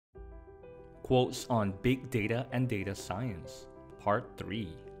Quotes on Big Data and Data Science, Part 3.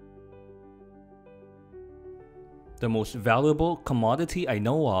 The most valuable commodity I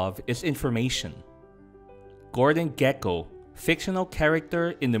know of is information. Gordon Gekko, fictional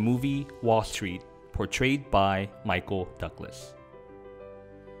character in the movie Wall Street, portrayed by Michael Douglas.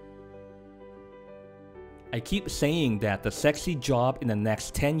 I keep saying that the sexy job in the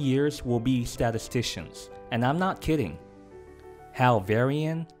next 10 years will be statisticians, and I'm not kidding. Hal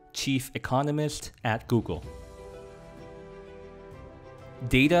Varian, chief economist at Google.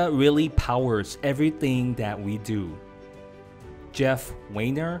 Data really powers everything that we do. Jeff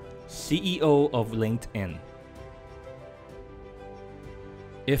Weiner, CEO of LinkedIn.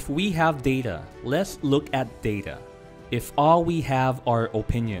 If we have data, let's look at data. If all we have are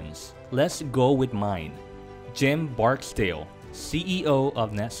opinions, let's go with mine. Jim Barksdale, CEO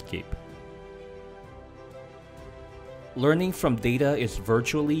of Netscape. Learning from data is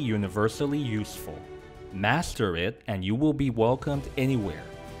virtually universally useful. Master it and you will be welcomed anywhere.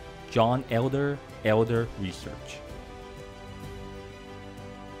 John Elder, Elder Research.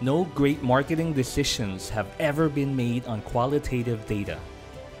 No great marketing decisions have ever been made on qualitative data.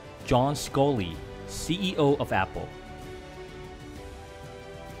 John Sculley, CEO of Apple.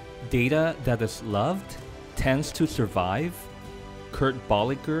 Data that is loved tends to survive. Kurt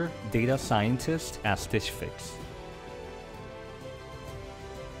Bolliger, data scientist at Stitch Fix.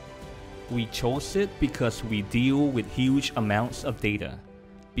 We chose it because we deal with huge amounts of data.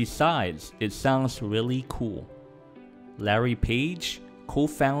 Besides, it sounds really cool. Larry Page,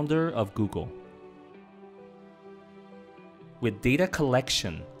 co-founder of Google. With data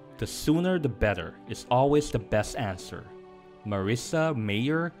collection, the sooner the better is always the best answer. Marissa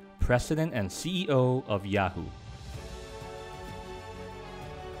Mayer, president and CEO of Yahoo.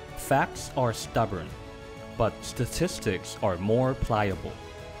 Facts are stubborn, but statistics are more pliable.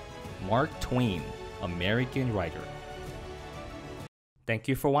 Mark Twain, American writer. Thank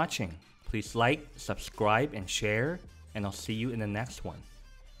you for watching. Please like, subscribe, and share, and I'll see you in the next one.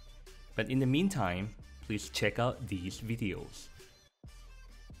 But in the meantime, please check out these videos.